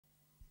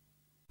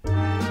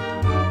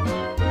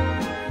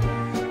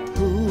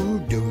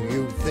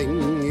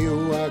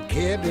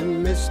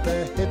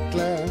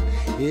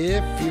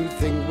if you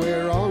think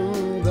we're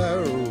on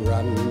the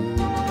run.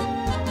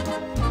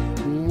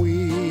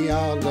 We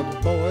are the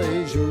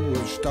boys who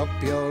will stop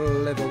your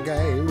little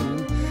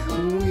game.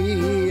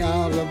 We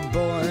are the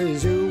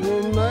boys who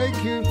will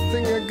make you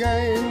think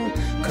again.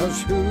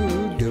 'Cause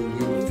who do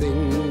you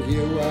think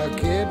you are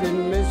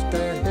kidding,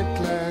 Mr.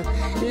 Hitler,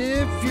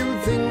 if you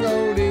think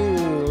old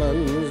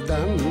England's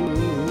done?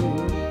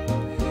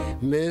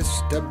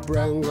 Mr.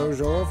 Brown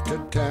goes off to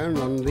town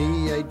on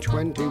the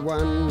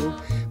A21,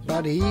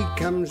 but he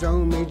comes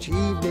home each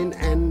evening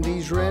and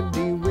he's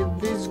ready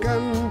with his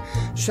gun.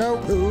 So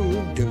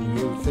who do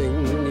you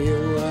think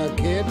you are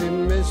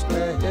kidding,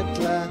 Mr.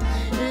 Hitler,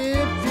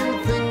 if you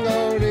think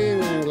old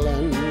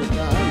England's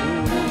done?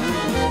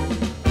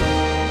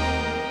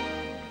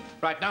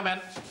 Right, now,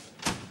 men,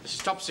 this is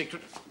top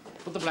secret.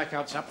 Put the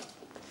blackouts up.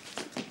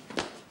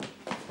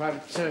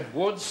 Private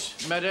Woods,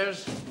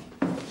 Meadows,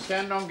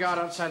 stand on guard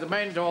outside the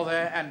main door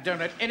there and don't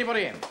let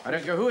anybody in. I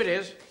don't care who it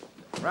is.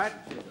 Right?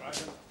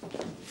 Right.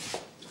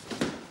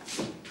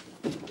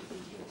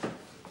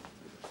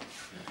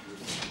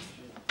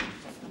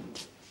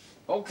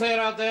 All clear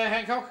out there,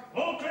 Hancock?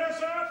 All clear,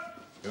 sir.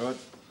 Good.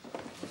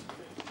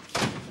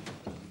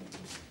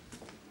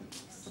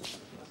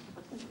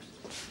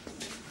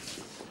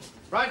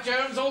 Right,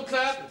 Jones, all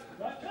clear.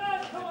 Right,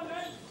 clear. Come on,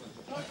 then.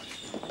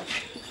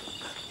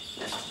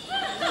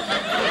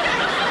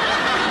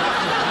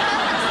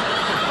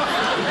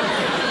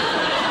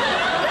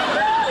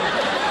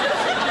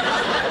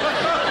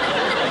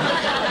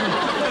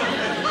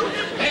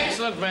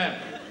 Excellent,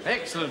 man.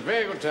 Excellent.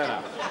 Very good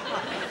turnout.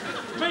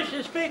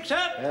 Mr. Speaker,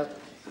 Yes.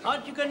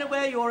 aren't you going to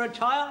wear your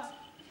attire?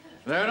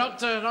 No,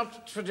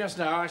 not for just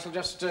now. I shall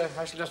just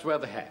wear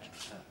the hat.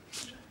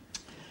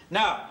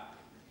 Now,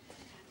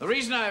 the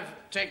reason I've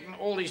taken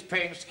all these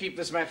pains to keep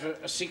this matter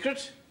a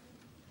secret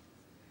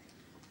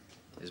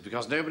is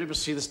because nobody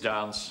must see this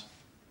dance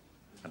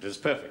until it's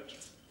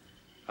perfect.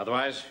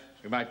 Otherwise,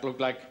 we might look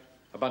like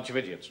a bunch of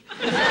idiots.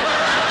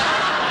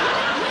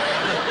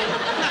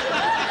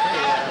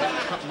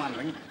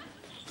 Mainwaring,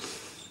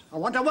 I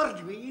want a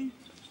word with you.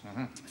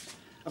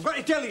 I've got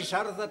to tell you,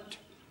 sir, that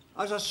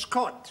as a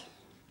Scot,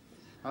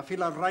 I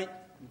feel a right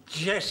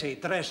Jessie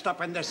dressed up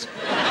in this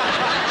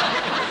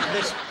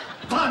this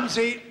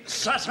pansy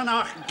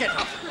Sassenach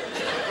get-up.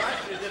 It's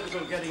actually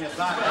difficult getting it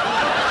back.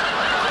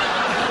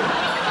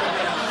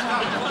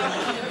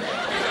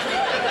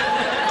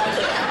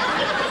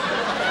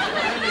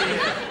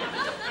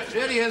 It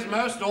really is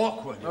most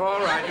awkward.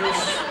 All right,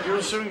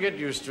 you'll soon get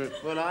used to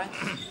it. Will I?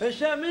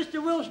 Sir,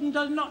 Mr. Wilson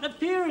does not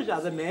appear as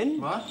other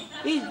men. What?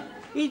 His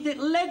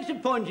little legs are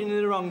pointing in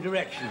the wrong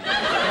direction.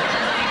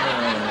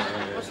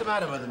 What's the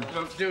matter with him?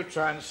 Look, do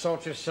try and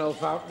sort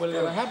yourself out, will you?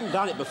 Well, I haven't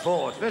done it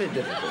before. It's very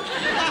difficult.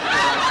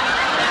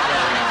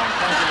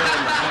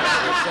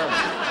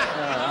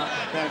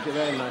 Thank you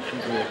very much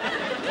indeed.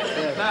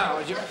 Yes.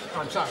 Now,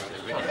 I'm sorry.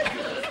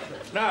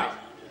 Now,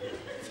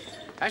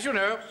 as you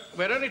know,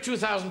 we're only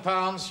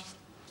 £2,000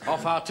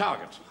 off our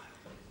target,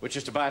 which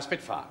is to buy a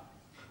Spitfire.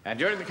 And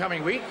during the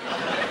coming week,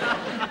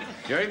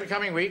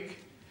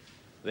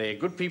 the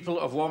good people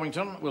of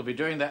Warmington will be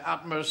doing their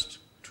utmost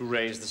to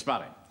raise this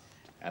money.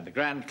 And the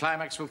grand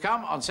climax will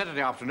come on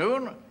Saturday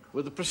afternoon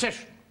with the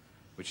procession,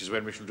 which is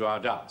when we shall do our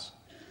dance.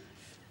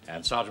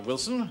 And Sergeant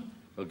Wilson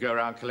will go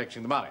around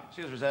collecting the money.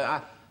 Excuse me,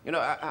 sir.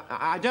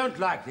 I don't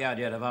like the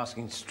idea of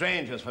asking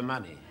strangers for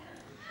money.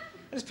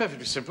 It's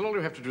perfectly simple. All you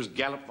have to do is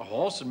gallop the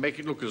horse and make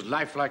it look as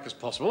lifelike as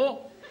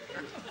possible.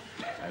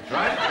 That's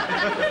right.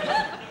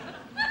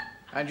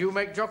 And you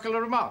make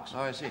jocular remarks. Oh,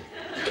 I see.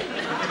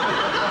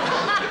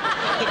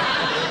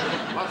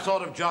 What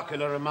sort of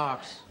jocular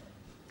remarks?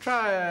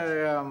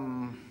 Try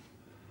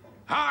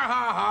ha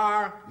ha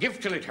ha, give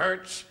till it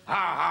hurts, ha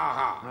ha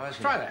ha. Oh, I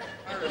see. Try that.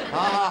 Ha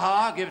ha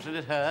ha, give till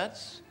it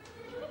hurts.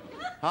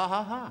 Ha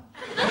ha ha.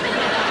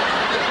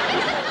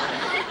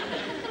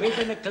 We're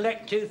going to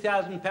collect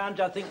 £2,000.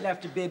 I think we'll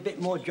have to be a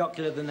bit more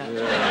jocular than that.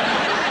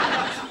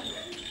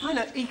 I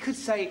know, he could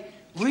say,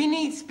 we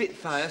need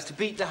Spitfires to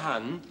beat the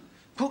Hun,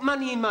 put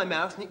money in my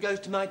mouth and it goes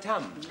to my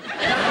tum.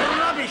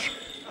 Rubbish!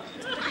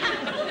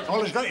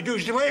 All he's got to do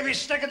is to wave his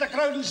stick at the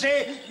crowd and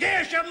say, "Give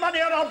us your money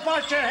or I'll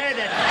bust your head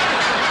in."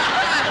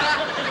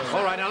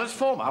 All right, now let's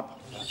form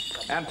up.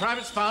 And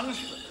Private Sponge,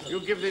 you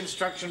give the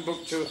instruction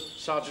book to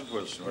Sergeant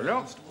Wilson, will you?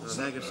 Well,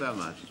 thank you so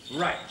much.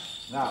 Right.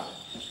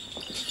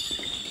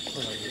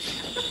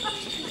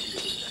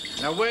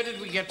 Now, where did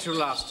we get to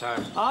last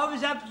time? I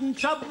was having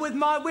trouble with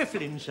my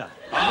whiffling, sir.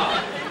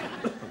 Ah,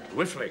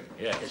 whiffling,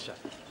 yes. Yes, sir.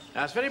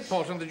 Now, it's very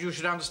important that you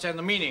should understand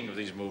the meaning of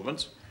these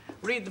movements.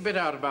 Read the bit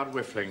out about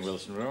whiffling,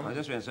 Wilson, will you? Oh,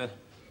 just a minute, sir.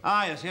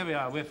 Ah, yes, here we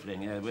are,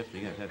 whiffling. Yeah,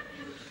 whiffling, yes.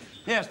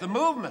 Yes, the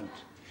movement.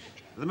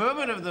 The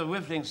movement of the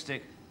whiffling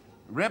stick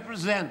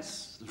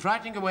represents the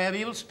frightening away of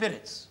evil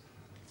spirits.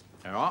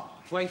 There you are.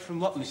 Away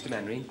from what, Mr.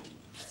 Mainwaring?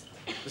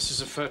 This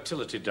is a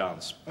fertility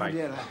dance, Mike. Oh,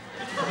 dear.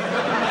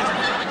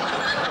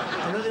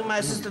 I don't think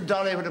my sister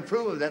Dolly would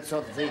approve of that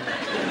sort of thing.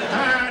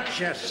 Ah,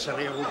 just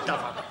silly old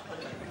duffer.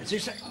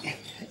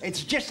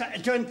 It's just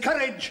to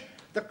encourage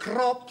the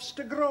crops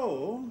to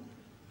grow.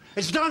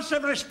 It's danced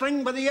every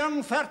spring by the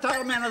young,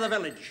 fertile men of the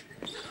village.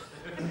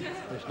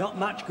 There's not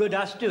much good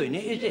us doing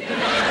it, is it?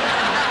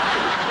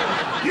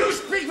 You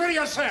speak for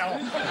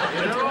yourself.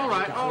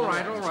 All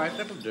right,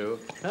 that'll do.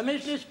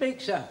 Permission to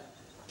speak, sir.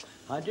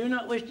 I do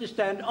not wish to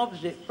stand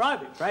opposite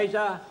Private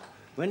Frazer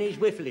when he's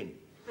whiffling.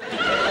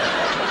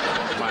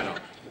 Why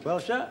not? Well,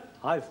 sir,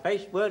 I've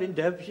faced whirling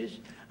dervishes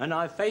and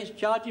I've faced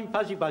charging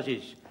fuzzy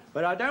buzzes,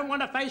 but I don't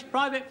want to face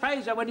Private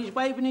Frazer when he's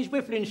waving his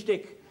whiffling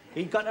stick.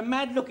 He's got a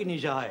mad look in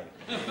his eye.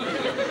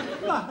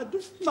 Mad?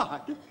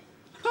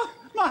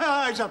 My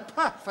eyes are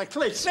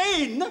perfectly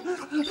sane.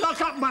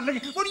 Look up, man.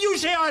 What do you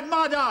say I had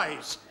mad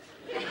eyes?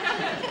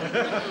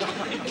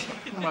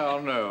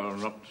 Well, no,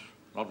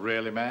 not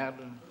really mad.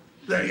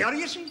 There you are,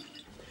 you see.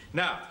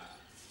 Now,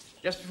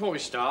 just before we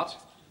start,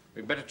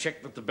 we'd better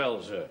check that the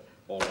bells are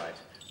all right.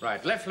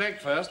 Right, left leg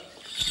first.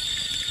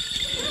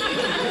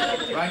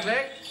 Right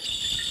leg.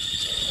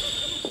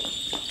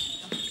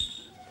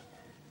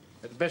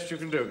 That's the best you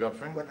can do,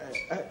 Godfrey. But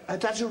a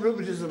touch of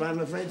rheumatism, I'm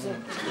afraid, sir.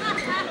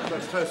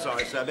 I'm so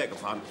sorry, sir. I beg your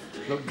pardon.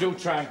 Look, do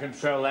try and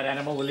control that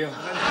animal, will you?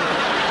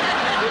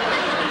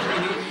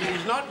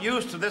 He's not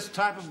used to this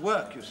type of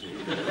work, you see.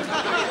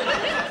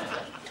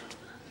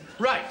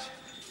 Right.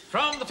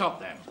 From the top,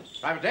 then.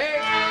 Private day.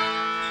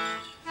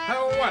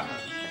 1,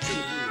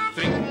 2,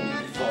 3,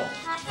 4,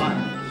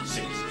 5,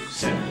 6,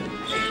 7,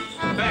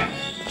 8. Back.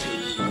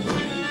 2,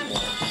 3,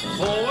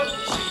 4. Forward.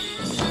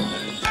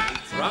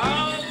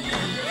 Round.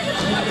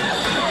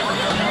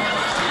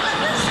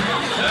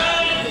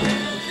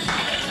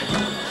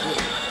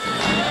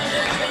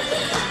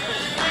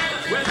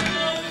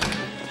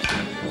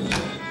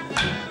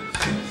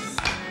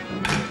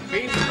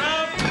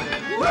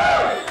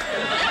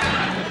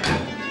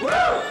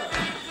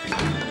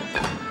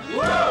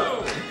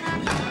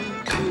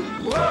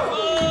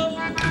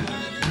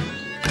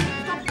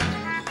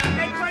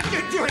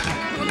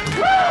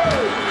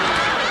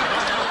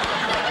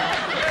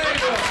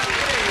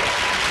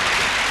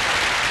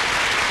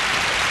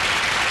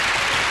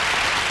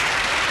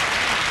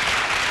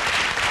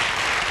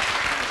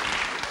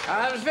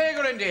 That was very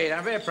good indeed.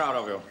 I'm very proud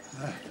of you.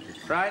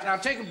 Right, now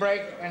take a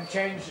break and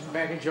change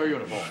back into your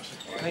uniforms.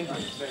 Thank you.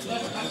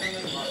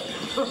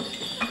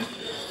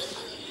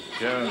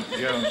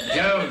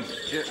 Jones.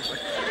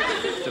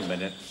 Just a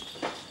minute.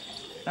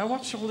 Now,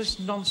 what's all this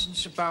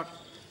nonsense about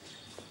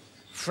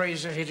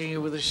Frazer hitting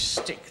you with a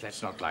stick?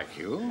 That's not like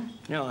you.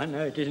 No, I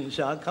know it isn't,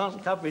 sir. I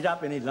can't cover it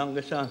up any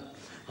longer, sir.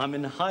 I'm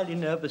in a highly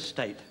nervous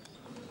state.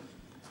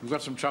 You've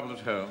got some trouble at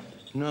home.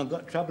 No, I've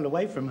got trouble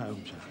away from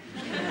home, sir.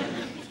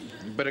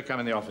 You'd better come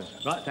in the office.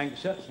 Right, thank you,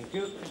 sir. Thank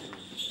you.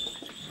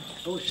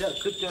 Oh, sir,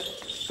 could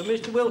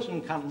Mr.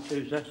 Wilson come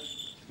too, sir?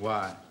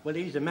 Why? Well,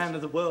 he's a man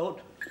of the world.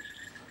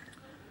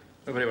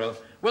 Oh, very well.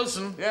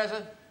 Wilson. Yes,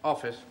 sir?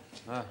 Office.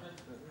 Do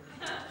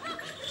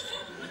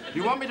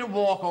you want me to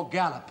walk or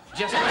gallop?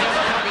 Just come in the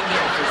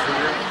office, will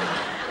you?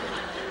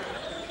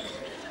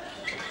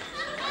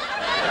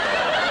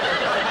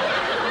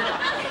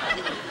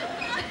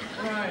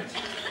 Right.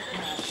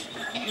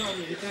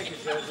 Thank you,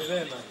 sir.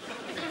 Very much.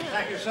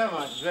 Thank you so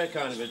much. It's very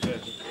kind of you, sir.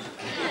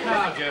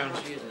 Now, Jones,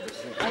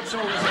 what's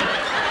all this?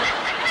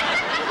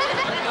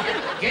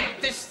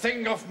 Get this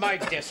thing off my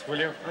desk, will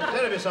you? I'm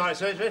terribly sorry,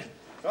 sir. It's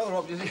rather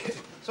obvious.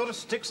 It sort of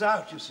sticks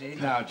out, you see.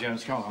 Now,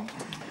 Jones, come on.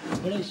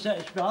 Well, it's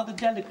rather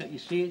delicate, you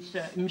see. It's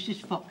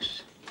Mrs.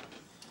 Fox.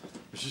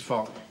 Mrs.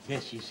 Fox?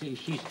 Yes, you see,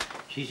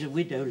 she's a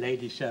widow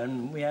lady, sir,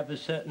 and we have a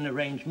certain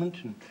arrangement,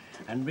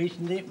 and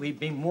recently we've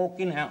been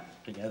walking out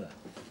together.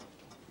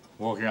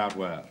 Walking out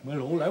where?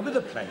 Well, all over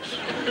the place.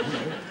 You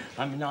know.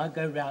 I mean, I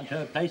go round to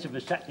her place of a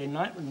Saturday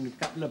night with a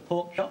couple of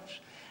pork chops,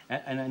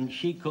 and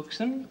she cooks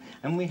them,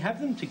 and we have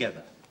them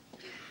together.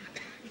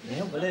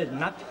 Yeah, well,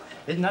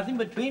 there's nothing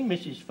between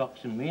Mrs.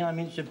 Fox and me. I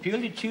mean, it's a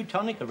purely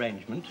Teutonic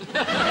arrangement.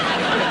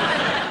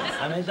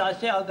 And as I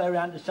say, I'll go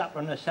round to supper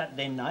on a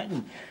Saturday night,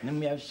 and then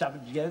we have supper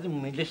together,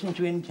 and we listen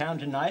to In Town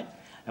Tonight,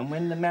 and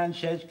when the man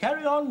says,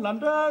 "Carry on,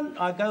 London,"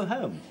 I go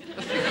home.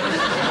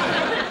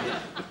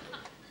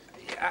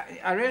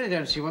 I really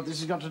don't see what this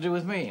has got to do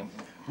with me.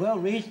 Well,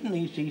 recently,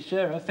 you see,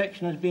 sir,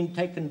 affection has been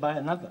taken by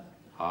another.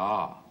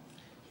 Ah.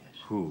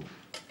 Yes. Who?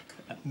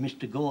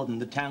 Mr. Gordon,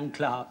 the town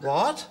clerk.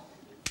 What?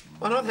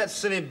 Well, not that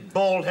silly,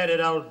 bald-headed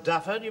old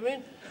duffer, do you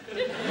mean?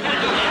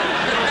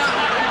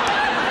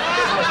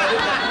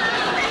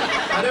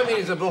 I don't mean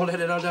he's a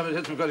bald-headed old duffer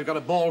just because he's got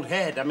a bald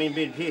head. I mean,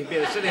 he'd be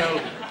a silly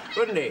old...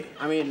 wouldn't he?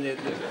 I mean, he'd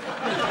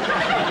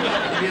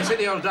be a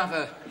silly old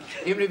duffer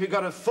even if he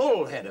got a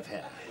full head of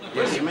hair.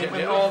 Yes,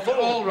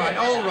 all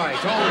right.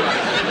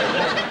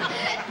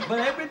 Well,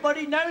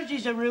 everybody knows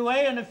he's a roue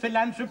and a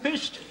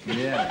philanthropist.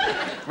 Yeah.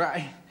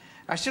 Well,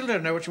 I still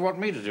don't know what you want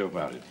me to do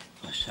about it.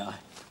 Well, sir,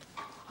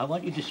 I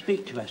want you to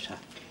speak to her, sir.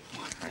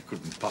 I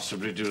couldn't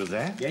possibly do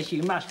that. Yes,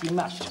 you must,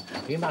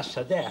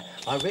 sir. There,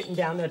 I've written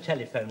down her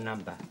telephone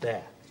number.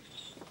 There.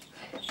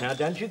 Now,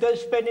 don't you go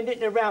spreading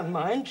it around,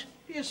 mind?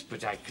 Yes,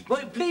 but I could...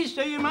 Well, please,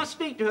 sir, you must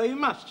speak to her, you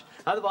must.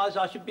 Otherwise,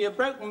 I should be a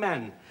broken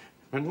man.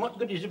 And what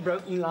good is a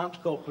broken lance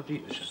corporal to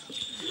you, sir?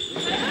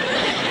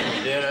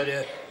 Dear, oh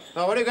dear.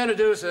 Oh, what are you going to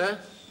do, sir?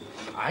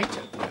 I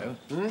don't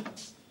know.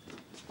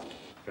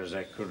 Because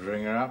I could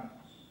ring her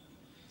up.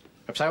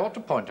 Perhaps I ought to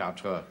point out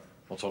to her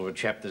what sort of a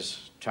chap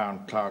this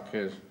town clerk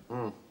is.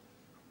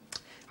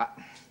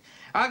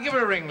 I'll give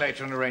her a ring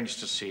later and arrange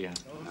to see her.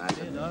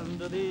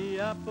 Under the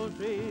apple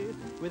tree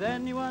with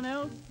anyone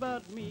else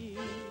but me.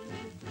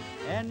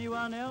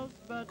 Anyone else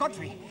but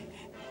Godfrey, me.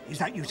 is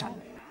that you, son?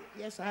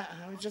 Yes, I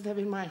was just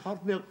having my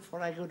hot milk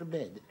before I go to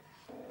bed.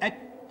 It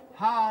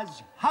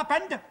has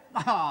happened.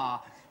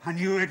 Ah, I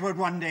knew it would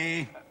one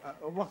day.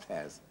 What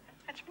has?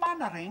 It's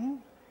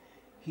Mainwaring.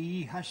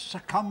 He has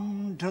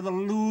succumbed to the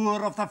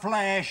lure of the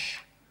flesh.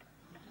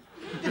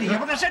 Did you hear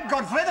what I said,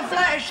 Godfrey? The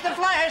flesh, the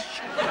flesh!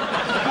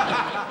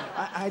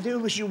 I do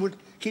wish you would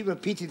keep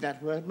repeating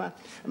that word. My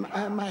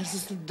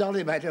assistant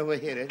Dolly might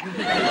overhear it.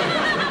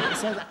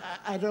 Said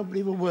I don't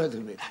believe a word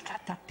of it.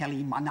 Tell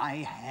him, man,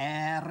 I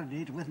heard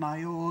it with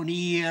my own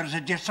ears.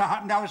 It just so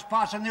happened I was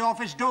passing the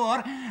office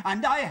door,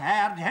 and I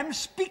heard him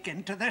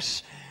speaking to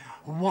this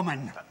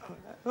woman.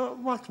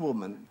 What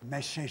woman?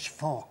 Mrs.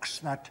 Fox,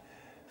 that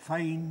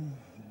fine,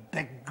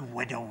 big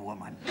widow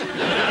woman.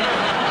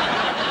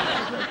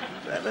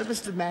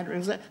 Mr.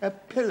 Mainwaring's a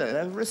pillar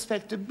of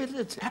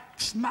respectability.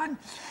 That's man.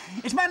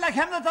 It's men like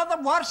him that are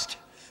the worst.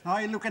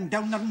 I looking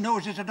down their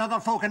noses at other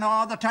folk and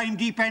all the time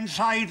deep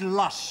inside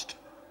lust.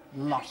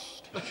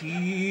 Lust.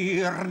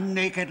 Sheer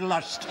naked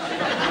lust.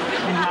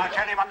 I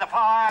tell him on the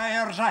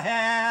fires of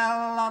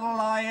hell are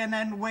lying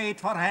in wait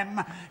for him.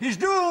 He's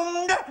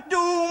doomed,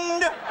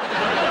 doomed.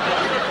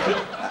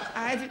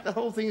 I think the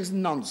whole thing is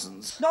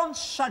nonsense.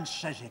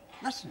 Nonsense, is it?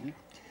 Listen.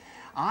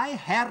 I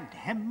heard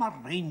him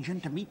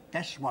arranging to meet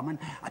this woman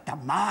at the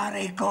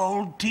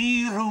Marigold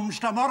Tea Rooms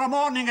tomorrow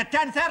morning at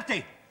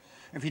 10:30.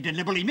 If you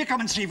didn't believe me, come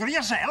and see for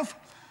yourself.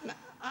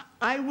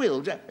 I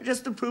will,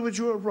 just to prove that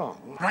you are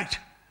wrong. Right.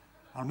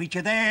 I'll meet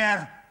you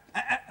there.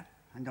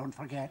 And don't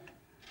forget,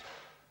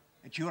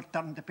 it's your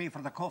turn to pay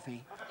for the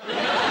coffee.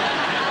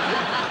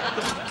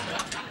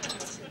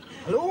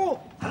 Hello?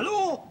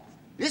 Hello?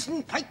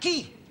 Listen,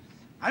 Pikey.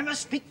 I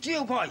must speak to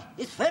you, boy.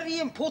 It's very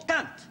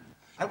important.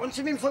 I want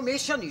some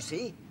information, you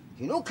see.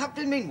 You know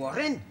Captain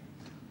Mainwaring?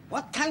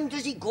 What time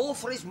does he go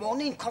for his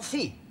morning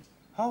coffee?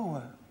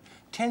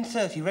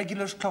 10:30,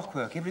 regular as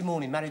clockwork, every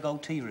morning,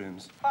 Marigold Tea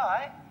Rooms.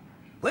 Why?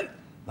 Well,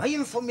 my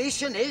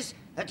information is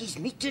that he's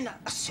meeting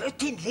a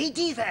certain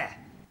lady there.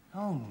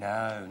 Oh,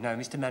 no,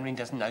 Mr. Mainwaring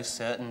doesn't know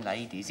certain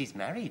ladies. He's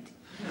married.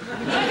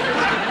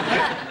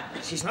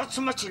 She's not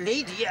so much a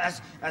lady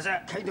as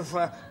a kind of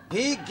a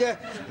big,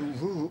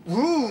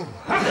 woo.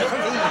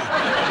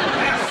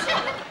 Yes.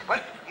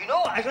 Well, you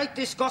know, I write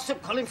this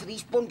gossip column for the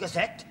Eastbourne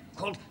Gazette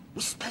called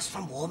Whispers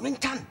from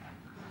Warmington.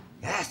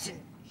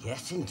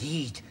 Yes,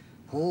 indeed.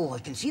 Oh, I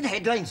can see the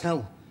headlines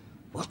now.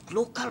 What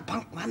local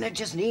bank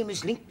manager's name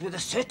is linked with a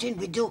certain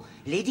widow,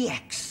 Lady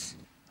X?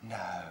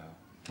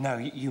 No,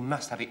 you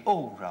must have it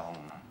all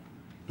wrong.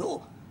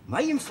 No,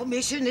 my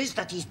information is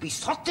that he's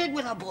besotted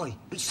with a boy.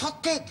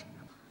 Besotted.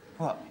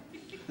 What?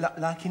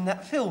 Like in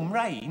that film,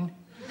 Rain?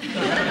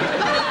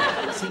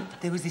 See,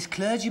 there was this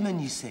clergyman,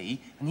 you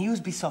see, and he was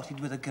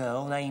besotted with a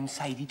girl named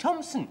Sadie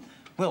Thompson.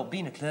 Well,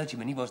 being a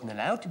clergyman, he wasn't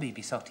allowed to be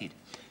besotted.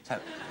 So,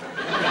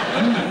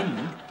 in the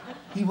end,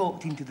 he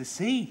walked into the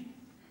sea.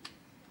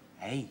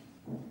 Hey,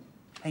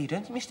 you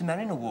don't think Mr.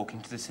 Mainwaring will walk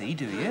into the sea,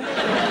 do you?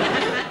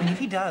 And if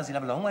he does, he'll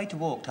have a long way to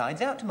walk.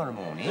 Tide's out tomorrow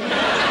morning.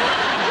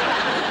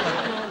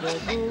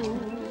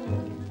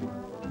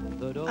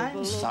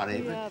 I'm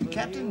sorry, but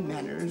Captain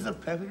Mainwaring is a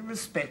perfectly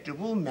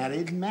respectable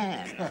married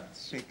man. That's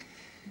sick.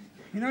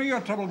 You know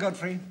your trouble,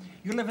 Godfrey?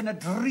 You live in a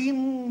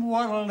dream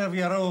world of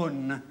your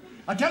own.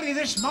 I tell you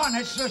this, man,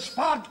 it's the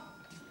spot.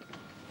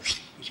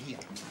 He's here.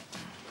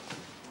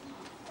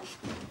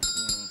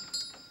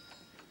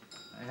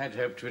 I had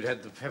hoped we'd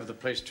have the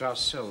place to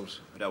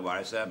ourselves. Don't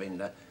worry, sir. I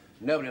mean,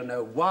 nobody will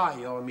know why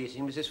you're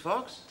meeting Mrs.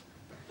 Fox.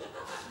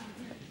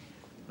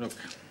 Look,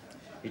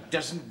 it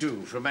doesn't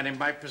do for a man in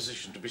my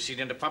position to be seen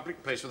in a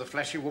public place with a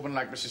flashy woman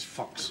like Mrs.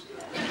 Fox.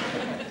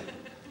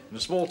 In a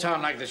small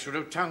town like this, you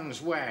know,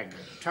 tongues wag.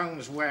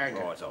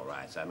 Oh, it's all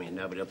right. I mean,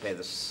 nobody will pay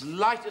the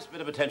slightest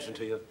bit of attention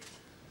to you.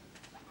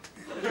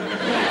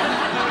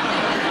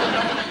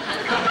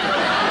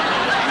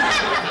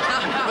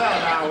 Well,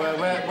 now,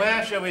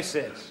 where shall we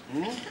sit?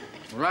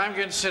 Well, I'm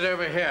going to sit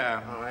over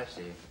here. Oh, I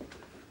see.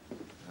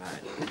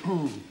 Right.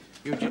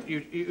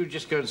 You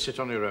just go and sit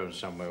on your own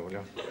somewhere, will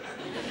you?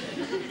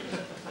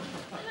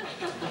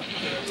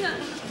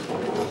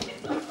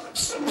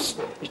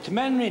 Mr.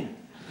 Mainwaring.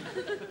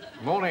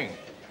 Morning.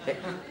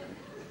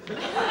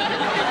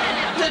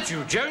 That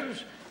you,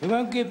 Jones? You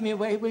won't give me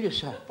away, will you,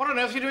 sir? What on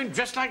earth are you doing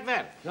dressed like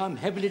that? I'm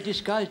heavily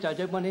disguised. I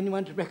don't want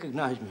anyone to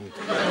recognise me.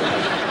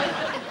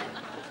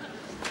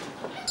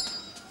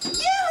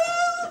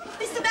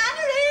 Mr.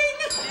 Mainwaring!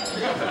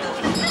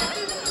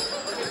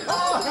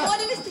 Oh, good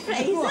morning, Mr.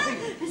 Frazer.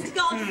 Mr.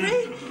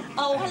 Godfrey.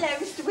 Oh, hello,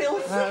 Mr.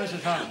 Wilson.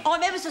 Oh,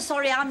 I'm ever so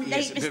sorry I'm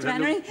late, Mr.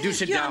 Mainwaring. Do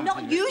sit down. I'm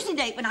not usually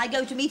late when I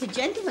go to meet a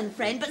gentleman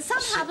friend, but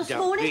somehow this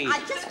morning I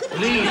just couldn't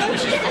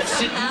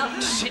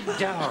Sit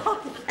down.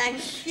 Oh,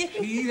 thank you.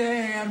 He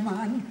there,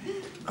 man.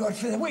 God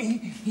for the way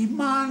he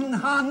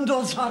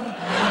manhandles her.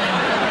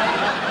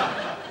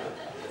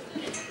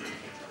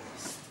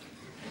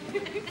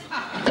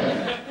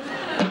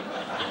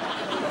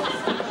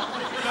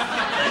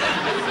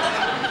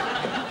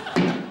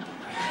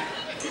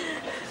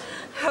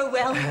 Oh,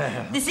 well,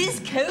 this is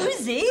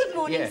cosy. Good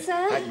morning,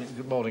 sir.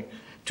 Good morning.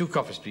 2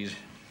 coffees, please.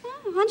 Oh,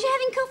 aren't you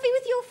having coffee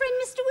with your friend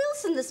Mr.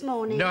 Wilson this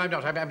morning? No, I'm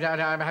not.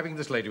 I'm having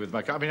this lady with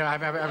my coffee. I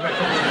mean,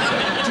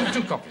 I'm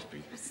 2 coffees,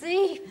 please.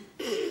 See?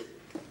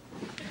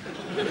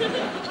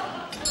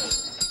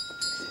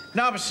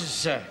 Now,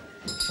 Mrs.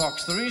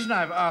 Fox, the reason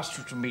I've asked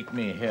you to meet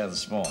me here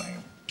this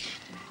morning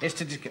is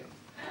to discuss...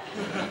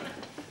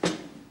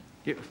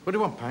 What do you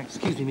want, Pike?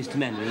 Excuse me, Mr.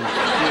 Mainwaring.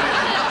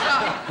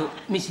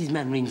 Mrs.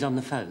 Mainwaring's on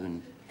the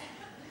phone.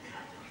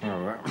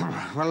 Oh,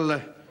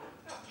 well,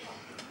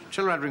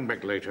 tell her I'd ring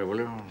back later, will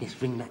you? Yes,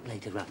 ring back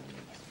later, right.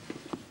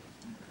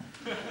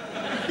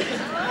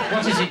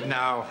 What is it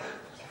now?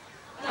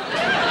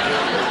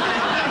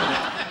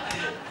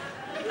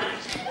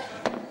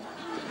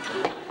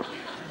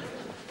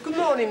 Good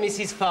morning,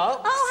 Mrs.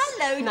 Fox. Oh,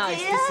 hello, dear.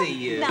 Nice to see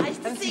you. Nice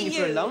to haven't see seen you. you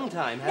for a long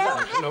time, No, have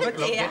I haven't,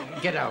 dear.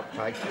 Get out,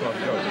 Pike. Go on.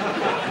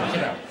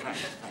 Get out.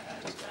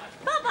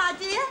 Bye-bye,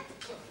 dear.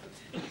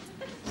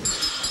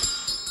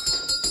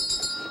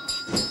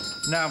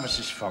 Now,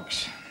 Mrs.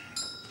 Fox,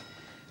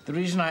 the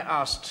reason I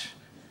asked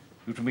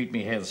you to meet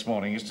me here this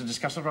morning is to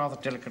discuss a rather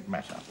delicate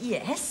matter.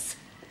 Yes?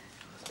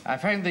 I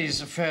find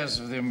these affairs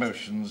of the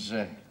emotions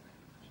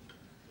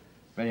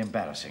very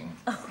embarrassing.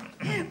 Oh,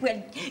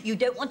 well, you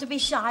don't want to be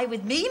shy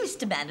with me,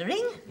 Mr.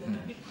 Mainwaring.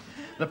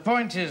 The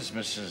point is,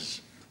 Mrs.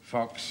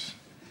 Fox,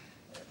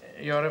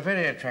 you're a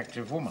very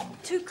attractive woman.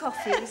 2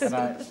 coffees. And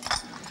I...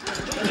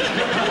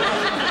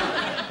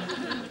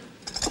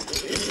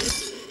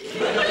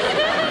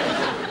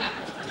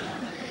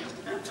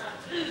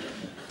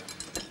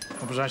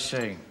 What was I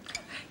saying?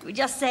 You were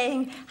just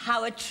saying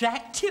how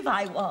attractive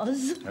I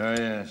was. Oh,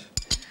 yes.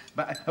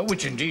 But,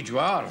 which indeed you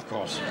are, of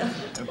course.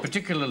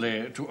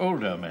 Particularly to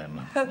older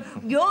men. Oh,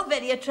 you're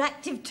very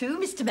attractive too,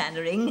 Mr.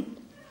 Mainwaring.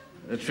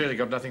 It's really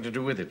got nothing to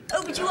do with it.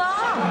 Oh, but you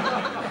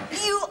are.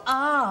 You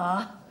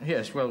are.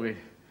 Yes, well, we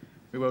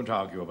won't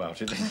argue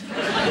about it.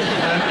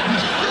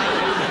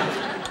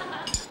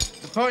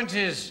 The point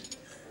is,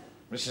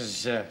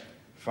 Mrs.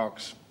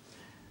 Fox,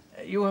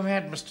 you have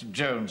had Mr.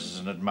 Jones as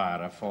an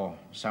admirer for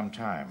some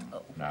time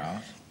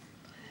now.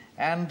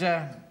 And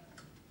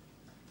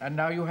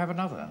now you have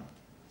another.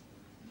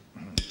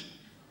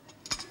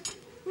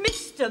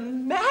 Mr.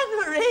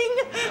 Mainwaring!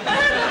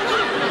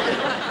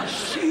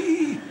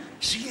 See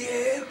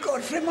there,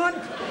 Godfrey, man.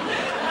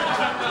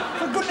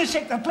 For goodness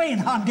sake, they're playing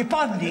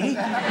handy-pandy.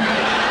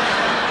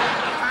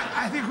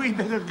 I think we'd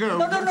better go.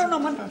 No,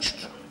 man.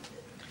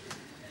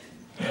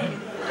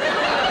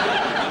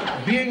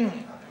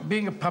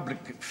 Being a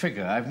public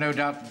figure, I've no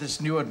doubt that this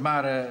new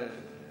admirer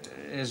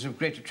is of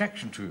great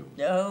attraction to you.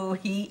 Oh,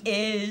 he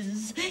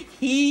is.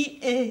 He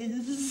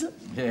is.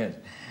 Yes.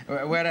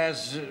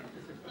 Whereas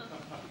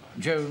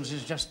Jones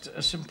is just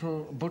a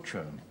simple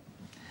butcher.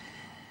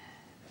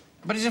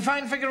 But he's a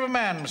fine figure of a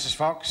man, Mrs.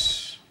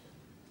 Fox.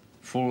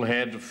 Full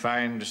head,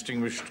 fine,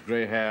 distinguished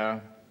grey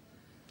hair.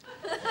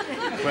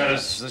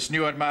 Whereas this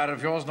new admirer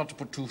of yours, not to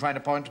put too fine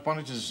a point upon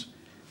it, is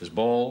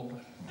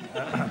bald.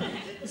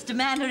 Mr.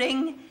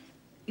 Mainwaring,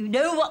 you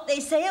know what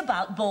they say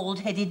about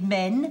bald-headed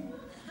men?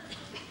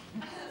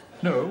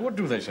 No, what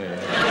do they say?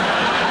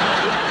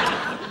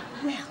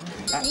 Well,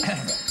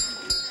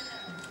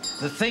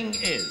 the thing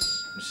is,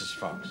 Mrs.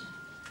 Fox,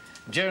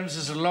 Jones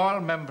is a loyal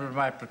member of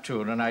my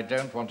platoon, and I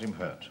don't want him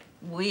hurt.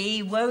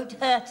 we won't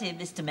hurt him,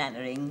 Mr.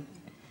 Mainwaring.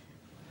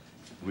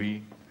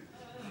 We?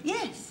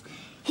 Yes.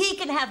 He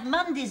can have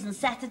Mondays and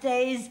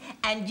Saturdays,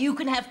 and you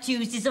can have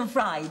Tuesdays and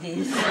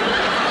Fridays.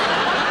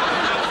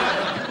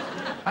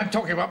 I'm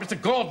talking about Mr.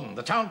 Gordon,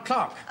 the town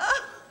clerk.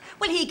 Oh,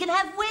 well, he can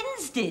have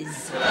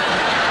Wednesdays.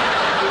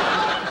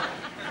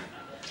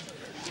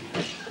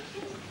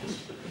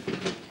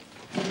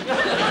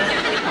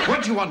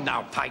 What do you want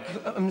now, Pike?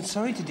 I'm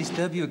sorry to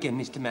disturb you again,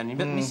 Mr. Mainwaring,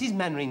 but Mrs.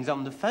 Mainwaring's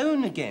on the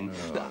phone again.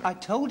 I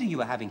told her you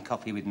were having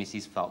coffee with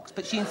Mrs. Fox,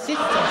 but she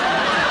insists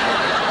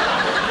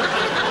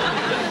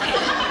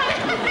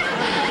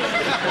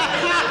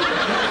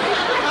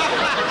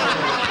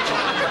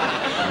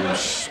You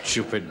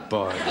stupid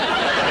boy.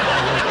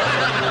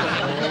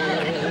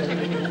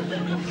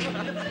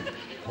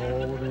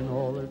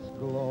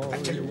 I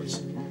tell you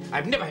what,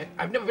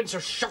 I've never been so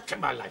shocked in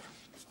my life.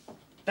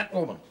 That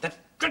woman, that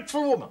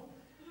dreadful woman,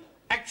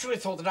 actually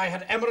thought that I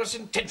had amorous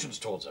intentions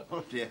towards her.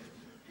 Oh, dear.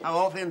 How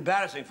awfully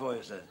embarrassing for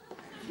you, sir.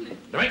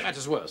 To make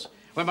matters worse,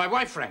 when my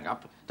wife rang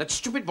up, that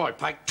stupid boy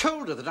Pike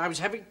told her that I was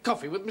having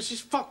coffee with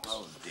Mrs. Fox.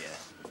 Oh, dear.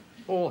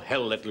 All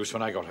hell let loose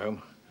when I got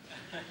home.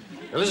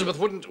 Elizabeth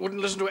wouldn't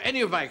listen to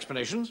any of my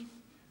explanations.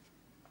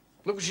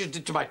 Look what she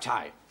did to my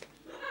tie.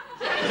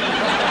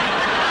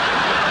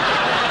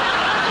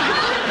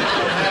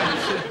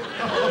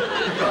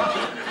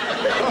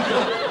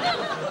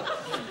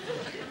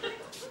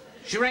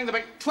 She rang the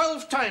bank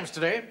 12 times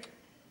today.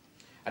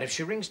 And if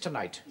she rings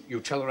tonight,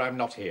 you tell her I'm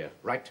not here,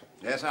 right?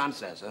 Yes, I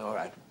understand, sir. All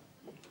right.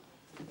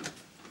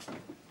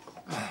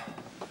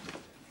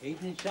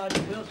 Evening,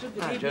 Sergeant Wilson.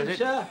 Good Hi, evening, Josie.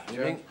 sir.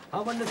 Evening. I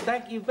want to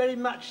thank you very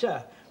much,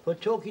 sir, for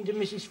talking to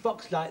Mrs.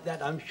 Fox like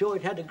that. I'm sure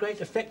it had a great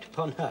effect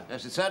upon her.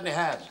 Yes, it certainly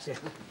has.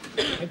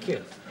 Thank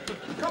you.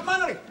 Come,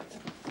 Manning.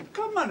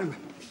 Come, Manning.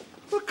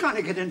 We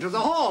can't get into the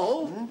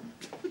hall.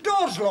 The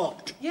door's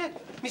locked. Yeah,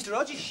 Mr.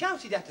 Rogers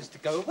shouted at us to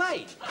go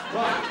away.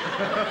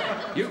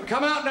 You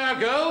come out now,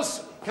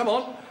 girls. Come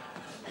on.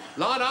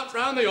 Line up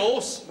round the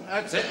horse.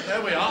 That's it.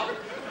 There we are.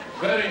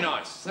 Very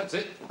nice. That's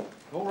it.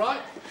 All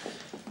right.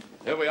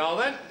 Here we are,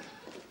 then.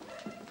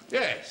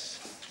 Yes.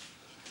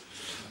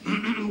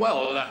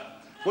 Well,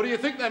 what do you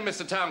think, then,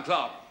 Mr. Town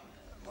Clerk?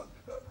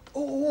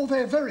 Oh,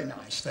 they're very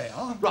nice, they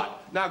are. Right.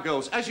 Now,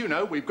 girls, as you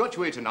know, we've got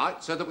you here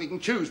tonight so that we can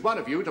choose one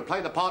of you to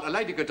play the part of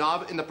Lady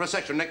Godiva in the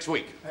procession next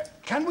week.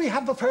 Can we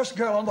have the first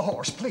girl on the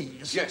horse,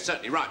 please? Yes,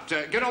 certainly. Right.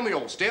 Get on the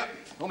horse, dear.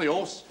 On the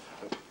horse.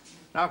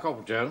 Now,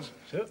 Corporal Jones.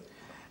 Sir?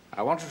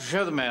 I want you to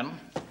show the men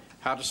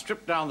how to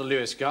strip down the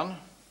Lewis gun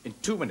in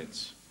 2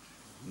 minutes.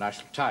 And I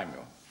shall time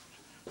you.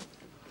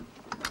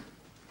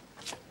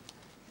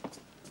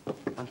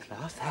 Uncle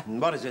Arthur.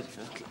 What is it?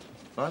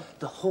 What?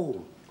 The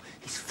hall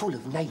is full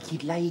of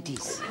naked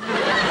ladies. Silly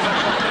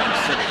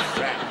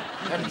Frank.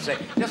 Heaven's sake.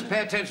 Just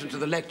pay attention to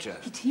the lecture.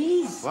 It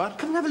is. What?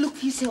 Come and have a look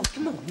for yourself.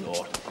 Come on.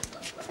 Lord.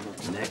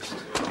 Next.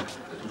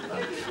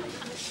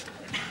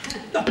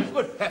 Oh,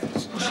 good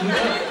heavens.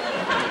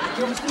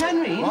 Mr.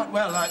 Mainwaring? What?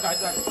 Well, I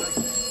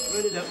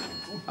really don't...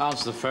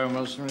 Answer the phone,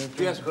 Wilson.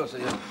 Yes, of course,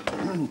 yes.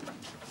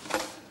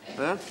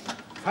 Huh?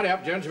 Hurry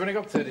up, Jones. You've only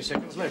got 30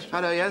 seconds left.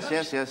 Hello, yes.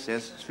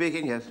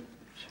 Speaking, yes.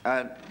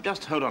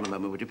 Just hold on a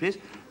moment, would you, please?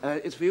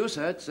 It's for you,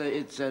 sir. It's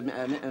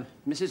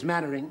Mrs.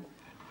 Mainwaring.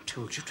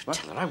 Told you to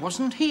tell her I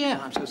wasn't here.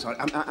 I'm so sorry.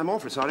 I'm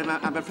awfully sorry.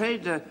 I'm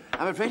afraid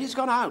he's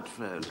gone out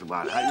for a little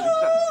while.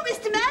 Oh,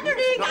 Mr.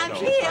 Mainwaring, I'm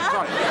here.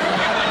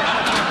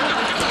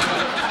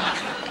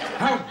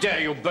 How dare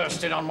you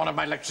burst in on one of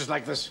my lectures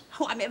like this?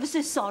 Oh, I'm ever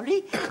so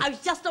sorry. I was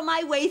just on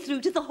my way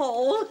through to the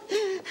hall.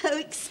 Oh,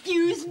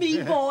 excuse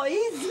me,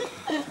 boys.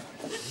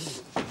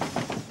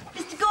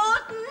 Mr.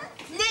 Gordon,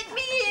 let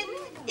me in.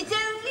 It's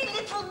only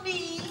little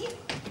me.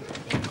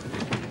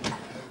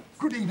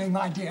 Good evening,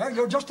 my dear.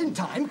 You're just in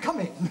time. Come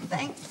in.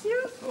 Thank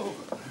you. Oh,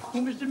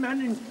 Mr.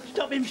 Mainwaring,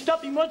 stop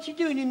him. What's he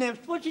doing in there?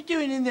 What's he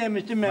doing in there,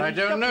 Mr. Mainwaring? I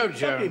don't know,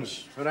 Stop him.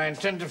 Jones, but I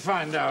intend to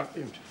find out.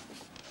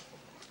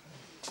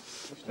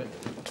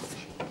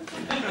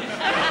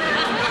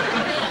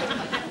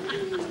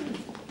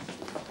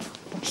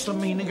 What's the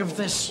meaning of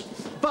this?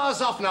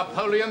 Buzz off,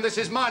 Napoleon. This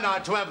is my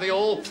night to have the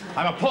all.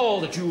 I'm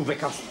appalled at you,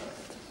 Vicar.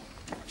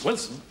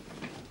 Wilson?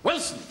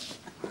 Wilson!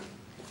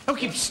 Don't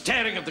keep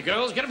staring at the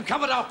girls. Get them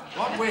covered up.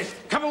 What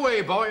with? Come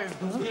away, boy.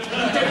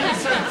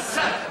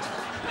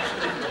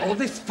 All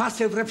this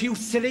fuss over a few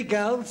silly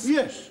girls?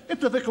 Yes, if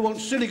the vicar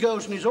wants silly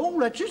girls in his hall,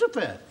 that's his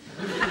affair.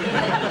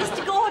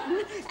 Mr.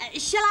 Gordon,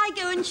 shall I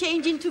go and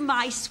change into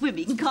my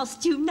swimming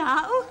costume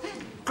now?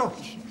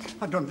 Gosh,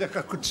 I don't think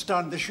I could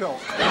stand the shock.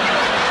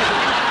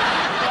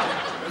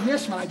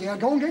 Yes, my dear,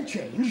 go and get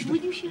changed. Will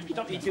you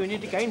stop you doing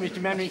it again,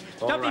 Mr. Mainwaring?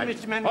 Stop it,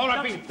 Mr. Mainwaring. All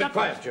right, be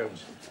quiet,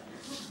 Jones.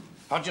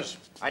 Hodges,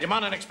 I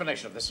demand an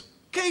explanation of this.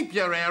 Keep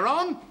your ear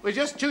on. We're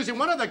just choosing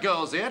one of the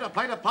girls here to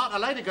play the part of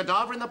Lady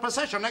Godiva in the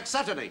procession next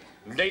Saturday.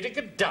 Lady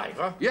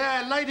Godiva?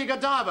 Yeah, Lady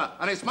Godiva.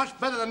 And it's much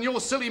better than your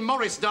silly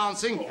Morris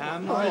dancing.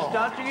 Morris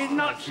dancing is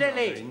not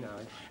silly.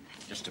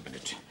 Just a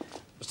minute.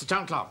 Mr.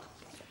 Town Clerk,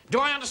 do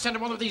I understand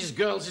that one of these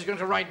girls is going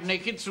to ride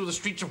naked through the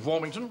streets of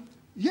Warmington?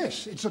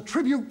 Yes, it's a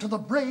tribute to the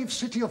brave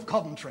city of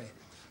Coventry.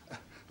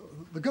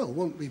 The girl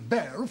won't be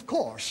bare, of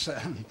course.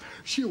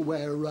 She'll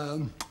wear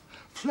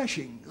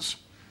fleshings.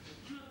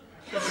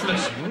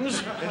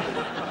 Fleshings?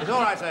 It's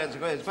all right, sir.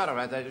 It's quite all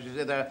right.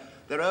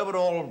 They're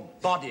overall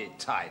body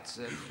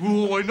tights.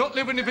 Oh, we're not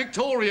living in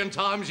Victorian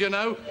times, you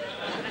know.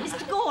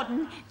 Mr.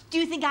 Gordon, do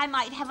you think I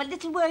might have a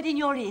little word in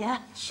your ear?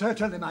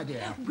 Certainly, my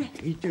dear.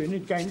 He's doing it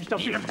again. Stop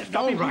him.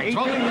 All right, He's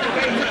doing it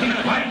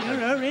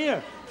again.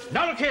 Here.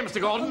 Now, look here, Mr.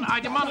 Gordon. I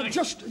demand an...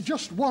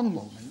 Just one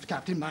moment,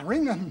 Captain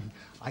Mainwaring.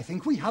 I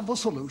think we have the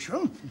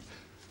solution.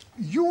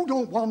 You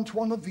don't want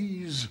one of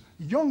these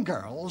young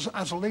girls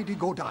as Lady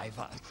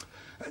Godiva.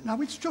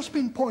 Now, it's just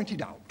been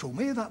pointed out to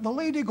me that the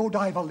Lady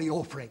Godiva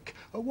Leofric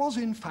was,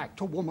 in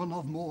fact, a woman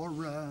of more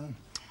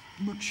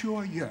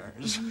mature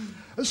years.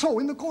 So,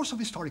 in the course of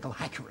historical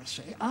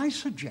accuracy, I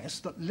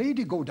suggest that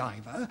Lady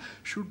Godiva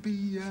should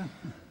be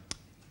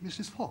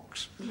Mrs.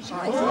 Fox.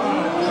 Quiet,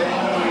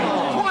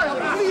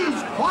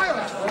 please,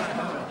 quiet!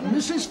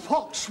 Mrs.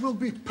 Fox will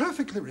be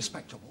perfectly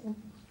respectable,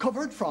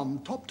 covered from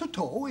top to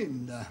toe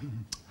in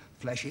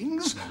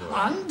fleshings,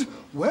 and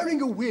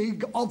wearing a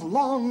wig of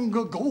long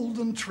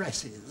golden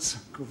tresses.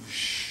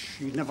 Gosh,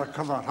 you'd never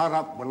cover her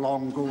up with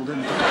long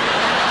golden tresses.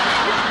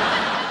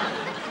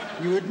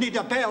 You would need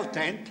a bell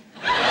tent.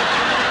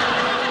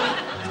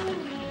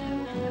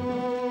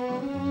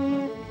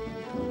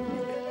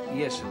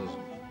 Yes, Elizabeth.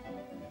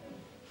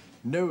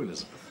 No,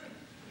 Elizabeth.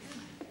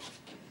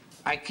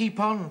 I keep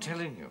on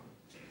telling you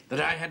that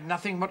I had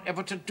nothing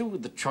whatever to do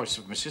with the choice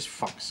of Mrs.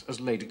 Fox as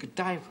Lady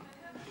Godiva.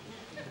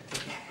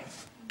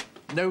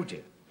 No,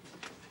 dear.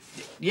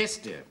 Yes,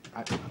 dear.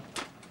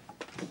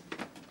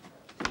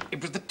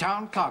 It was the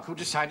town clerk who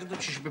decided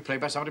that she should be played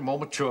by somebody more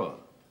mature.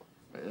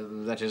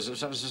 That is,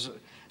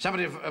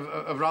 somebody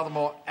of rather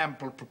more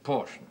ample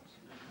proportions.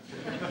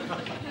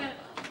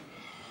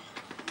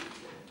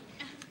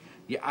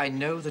 Yeah, I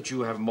know that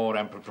you have more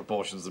ample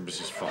proportions than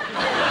Mrs. Fox.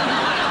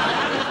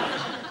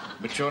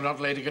 But you're not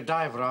Lady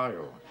Godiva, are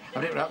you?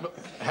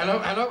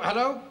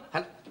 Hello?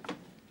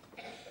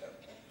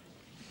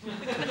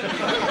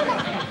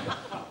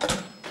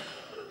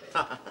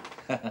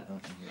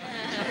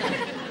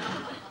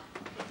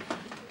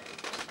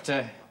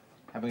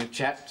 Having a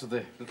chat to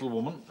the little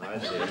woman. I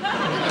see.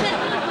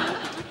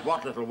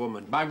 What little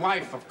woman? My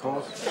wife, of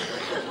course.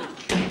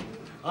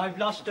 I've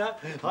lost her.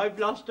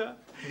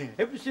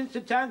 Ever since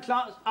the town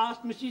clerk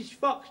asked Mrs.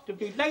 Fox to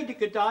be Lady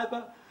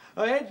Godiva,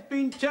 her head's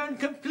been turned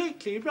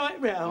completely right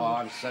round. Oh,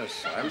 I'm so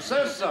sorry. I'm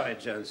so sorry,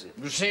 Jonesy.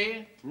 You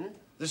see?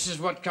 This is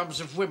what comes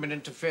of women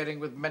interfering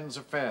with men's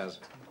affairs.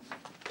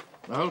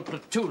 The whole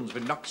platoon's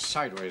been knocked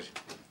sideways.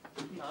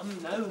 Mum,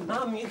 no,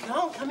 Mum, you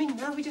can't come in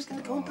now. We're just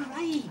going to go on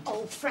parade.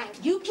 Oh,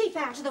 Frank, you keep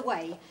out of the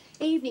way.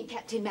 Evening,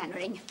 Captain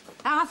Mainwaring.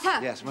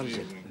 Arthur. Yes, what is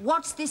it?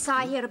 What's this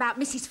I hear about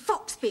Mrs.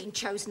 Fox being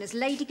chosen as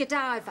Lady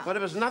Godiva? Well,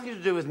 it was nothing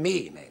to do with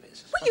me,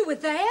 Mavis. Well, you were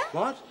there.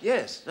 What?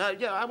 Yes.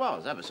 Yeah, I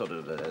was. I was sort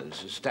of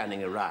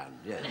standing around,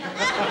 yes.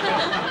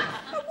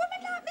 A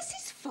woman like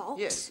Mrs. Fox?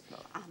 Yes.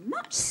 I'm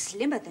much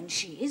slimmer than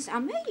she is. I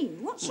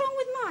mean, what's wrong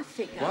with my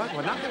figure? What?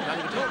 Well, nothing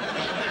at all.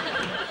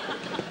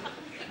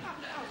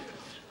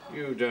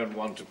 You don't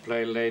want to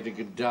play Lady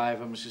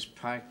Godiva, Mrs.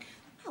 Pike?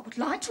 I would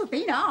like to have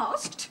been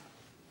asked.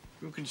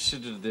 You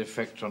considered the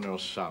effect on your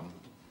son?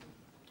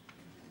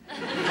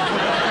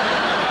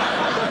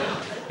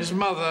 His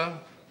mother,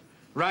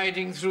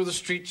 riding through the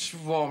streets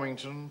of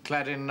Warmington,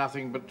 clad in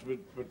nothing but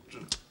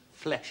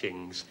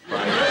Fleshings.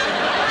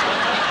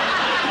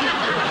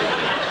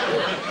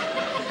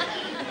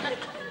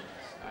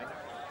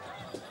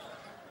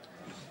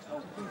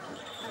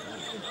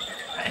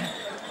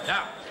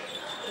 Now,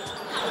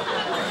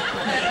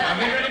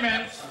 be ready,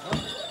 men.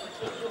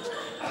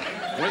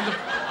 When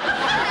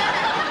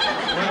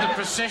the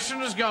procession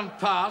has gone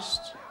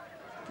past,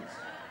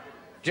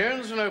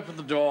 Jones will open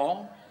the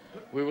door,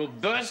 we will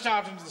burst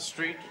out into the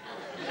street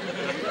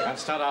and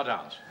start our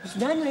dance. Mr.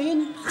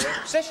 Mainwaring,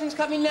 procession's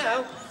coming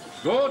now.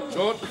 Good.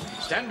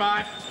 Stand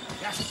by.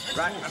 Yes,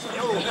 right. Put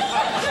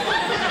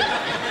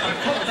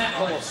that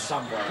horse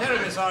somewhere.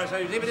 Terribly sorry,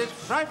 sir. But it's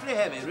frightfully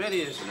heavy. It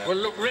really is. Well,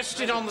 look,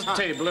 rest it on the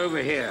table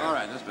over here. All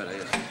right, that's better,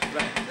 yes.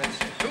 Right, that's...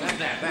 Who's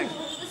there? Thanks.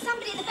 There's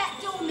somebody at the back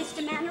door,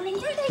 Mr. Mainwaring.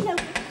 Do they know? All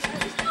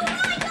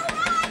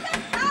right,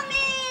 I'm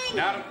coming.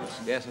 Now,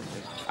 yes.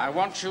 I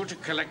want you to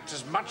collect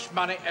as much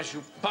money as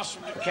you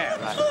possibly can.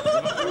 Right.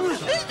 Mr. Jones!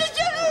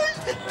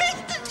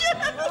 Mr. Jones!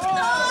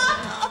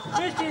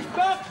 Mrs.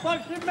 Fox,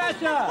 what's the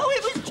matter? Oh,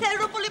 it was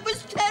terrible.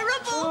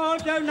 Oh,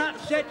 don't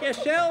upset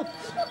yourself.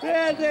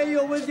 There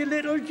you are with your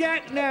little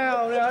Jack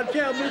now. Now,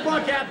 tell me,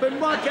 what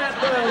happened? Well,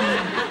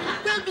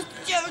 Mr.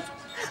 Jones,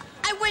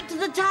 I went to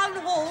the town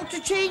hall to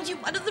change in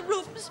one of the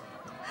rooms.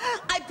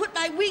 I put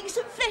my wings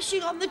and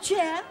fleshing on the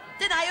chair.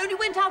 Then I only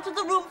went out of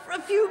the room for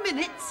a few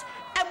minutes.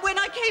 And when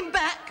I came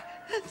back,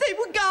 they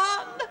were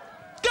gone.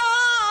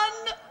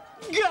 Gone!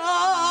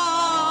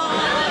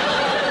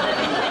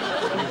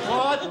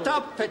 What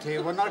a pity.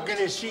 We're not going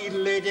to see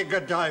Lady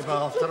Godiva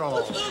after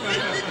all.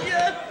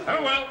 Oh,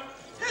 well.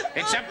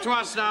 It's up to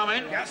us now,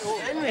 men. Yes.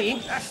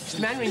 Mr.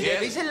 Mainwaring,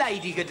 there is a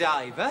Lady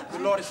Godiva.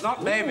 Good Lord, it's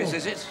not Mavis,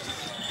 is it?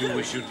 Do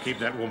wish you'd keep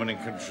that woman in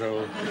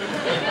control.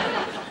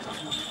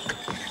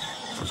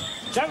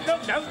 Don't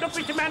look,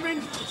 Mr.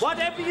 Mainwaring.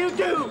 Whatever you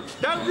do,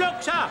 don't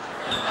look, sir.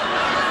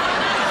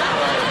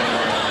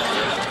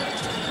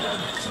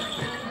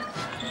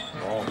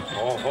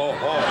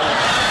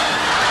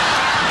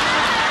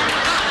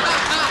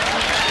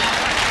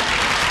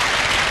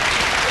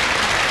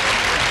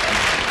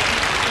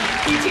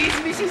 It is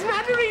Mrs.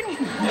 Mainwaring.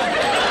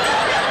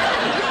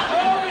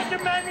 Oh, Mr.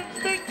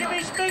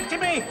 Mainwaring, speak to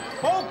me.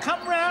 Oh,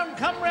 come round.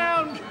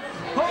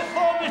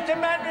 Poor Mr.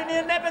 Mainwaring,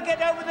 he'll never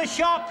get over the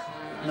shock.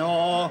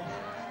 No,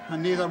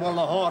 and neither will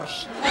the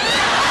horse.